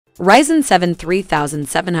Ryzen 7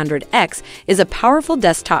 3700X is a powerful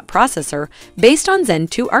desktop processor based on Zen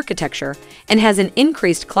 2 architecture and has an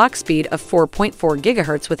increased clock speed of 4.4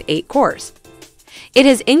 GHz with 8 cores. It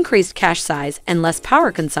has increased cache size and less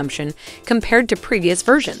power consumption compared to previous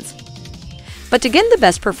versions. But to get the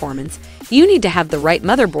best performance, you need to have the right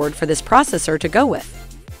motherboard for this processor to go with.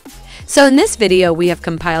 So in this video, we have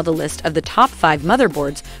compiled a list of the top 5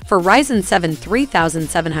 motherboards for Ryzen 7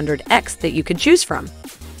 3700X that you could choose from.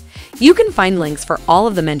 You can find links for all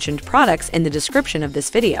of the mentioned products in the description of this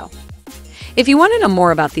video. If you want to know more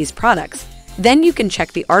about these products, then you can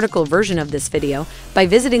check the article version of this video by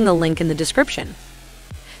visiting the link in the description.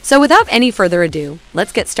 So without any further ado,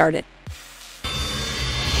 let's get started.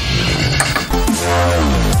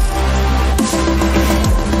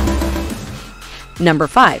 Number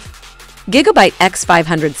 5. Gigabyte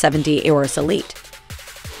X570 Aorus Elite.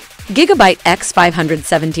 Gigabyte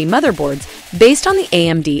X570 motherboards based on the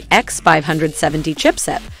AMD X570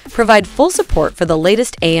 chipset provide full support for the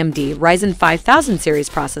latest AMD Ryzen 5000 series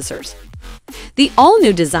processors. The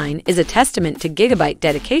all-new design is a testament to Gigabyte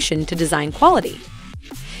dedication to design quality.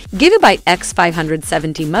 Gigabyte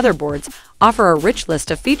X570 motherboards offer a rich list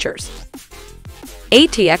of features.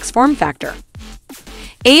 ATX form factor.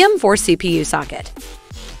 AM4 CPU socket.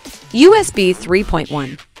 USB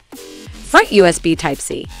 3.1. Front USB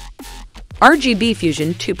Type-C. RGB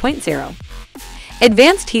Fusion 2.0.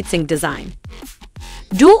 Advanced heatsink design.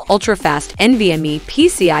 Dual ultra-fast NVMe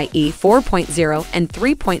PCIe 4.0 and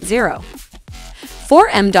 3.0.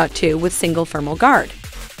 4M.2 with single thermal guard.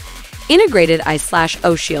 Integrated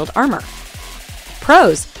I/O shield armor.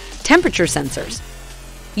 Pros: temperature sensors.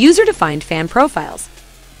 User-defined fan profiles.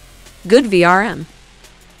 Good VRM.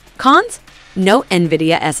 Cons: no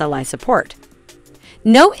NVIDIA SLI support.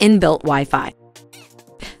 No inbuilt Wi-Fi.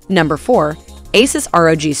 Number 4. Asus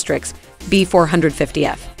ROG Strix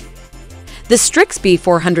B450F. The Strix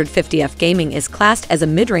B450F Gaming is classed as a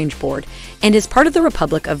mid-range board and is part of the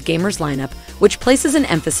Republic of Gamers lineup, which places an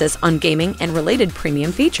emphasis on gaming and related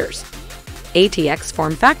premium features. ATX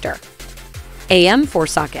form factor. AM4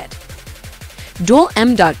 socket. Dual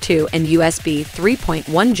M.2 and USB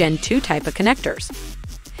 3.1 Gen 2 type of connectors.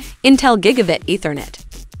 Intel Gigabit Ethernet.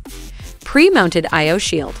 Pre-mounted I/O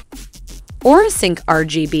shield. Aorus Sync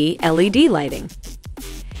RGB LED lighting.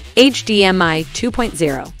 HDMI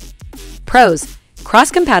 2.0. Pros: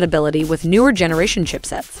 cross-compatibility with newer generation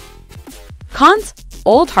chipsets. Cons: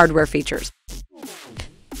 old hardware features.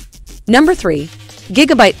 Number 3.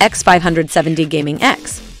 Gigabyte X570 Gaming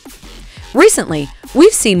X. Recently,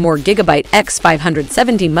 we've seen more Gigabyte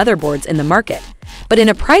X570 motherboards in the market, but in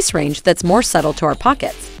a price range that's more subtle to our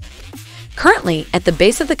pockets. Currently, at the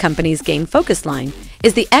base of the company's game-focused line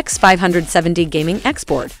is the X570 Gaming X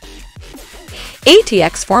board.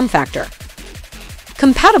 ATX form factor.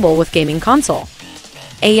 Compatible with gaming console.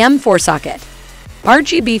 AM4 socket.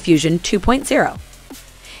 RGB Fusion 2.0.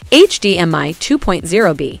 HDMI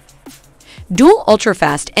 2.0B. Dual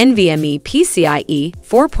ultra-fast NVMe PCIe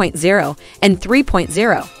 4.0 and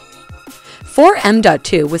 3.0.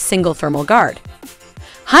 4M.2 with single thermal guard.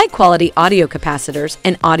 High-quality audio capacitors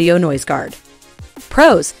and audio noise guard.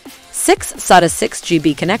 Pros: 6 SATA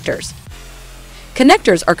 6GB connectors.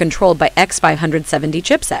 Connectors are controlled by X570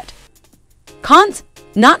 chipset. Cons: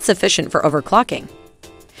 not sufficient for overclocking.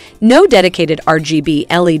 No dedicated RGB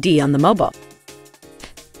LED on the mobile.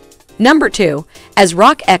 Number 2.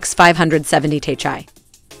 ASRock X570 Taichi.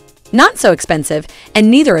 Not so expensive and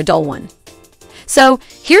neither a dull one. So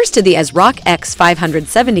here's to the ASRock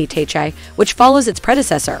X570 Taichi, which follows its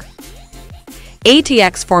predecessor.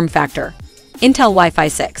 ATX form factor. Intel Wi-Fi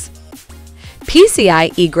 6.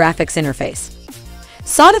 PCIe graphics interface.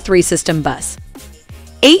 SATA 3 system bus.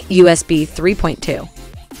 8 USB 3.2.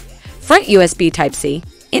 Front USB Type-C,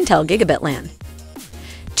 Intel Gigabit LAN.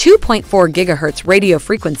 2.4 GHz radio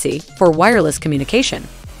frequency for wireless communication.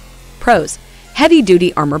 Pros: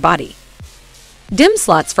 heavy-duty armor body. DIMM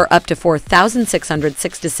slots for up to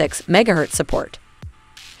 4,666 MHz support.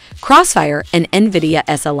 Crosshair and NVIDIA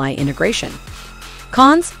SLI integration.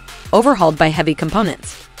 Cons: overhauled by heavy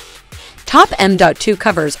components. Top M.2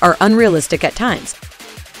 covers are unrealistic at times.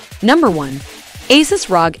 Number 1. Asus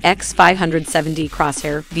ROG X570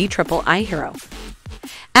 Crosshair VIII Hero.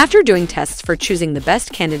 After doing tests for choosing the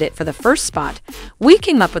best candidate for the first spot, we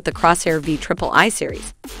came up with the Crosshair VIII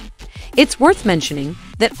series. It's worth mentioning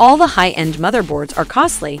that all the high-end motherboards are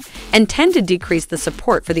costly and tend to decrease the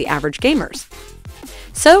support for the average gamers.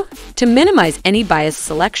 So, to minimize any biased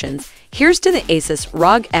selections, here's to the Asus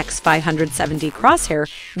ROG X570 Crosshair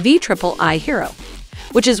VIII Hero,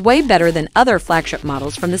 which is way better than other flagship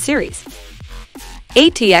models from the series.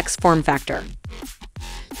 ATX form factor.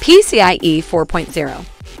 PCIe 4.0,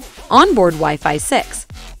 onboard Wi-Fi 6,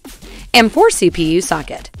 M4 CPU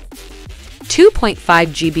socket, 2.5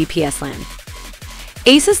 Gbps LAN,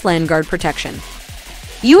 Asus LAN guard protection,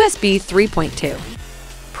 USB 3.2,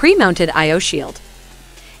 pre-mounted I/O shield,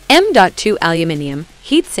 M.2 aluminum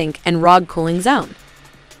heatsink and ROG cooling zone,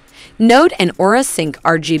 Node and Aorus sync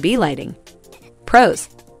RGB lighting. Pros: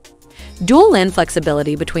 dual LAN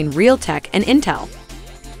flexibility between Realtek and Intel,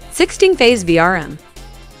 16-phase VRM,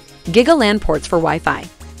 Giga LAN ports for Wi-Fi,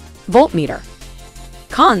 voltmeter.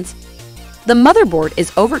 Cons: the motherboard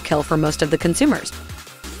is overkill for most of the consumers.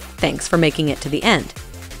 Thanks for making it to the end.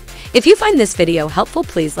 If you find this video helpful,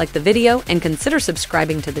 please like the video and consider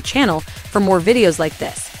subscribing to the channel for more videos like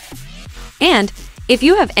this. And if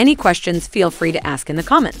you have any questions, feel free to ask in the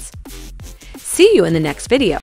comments. See you in the next video.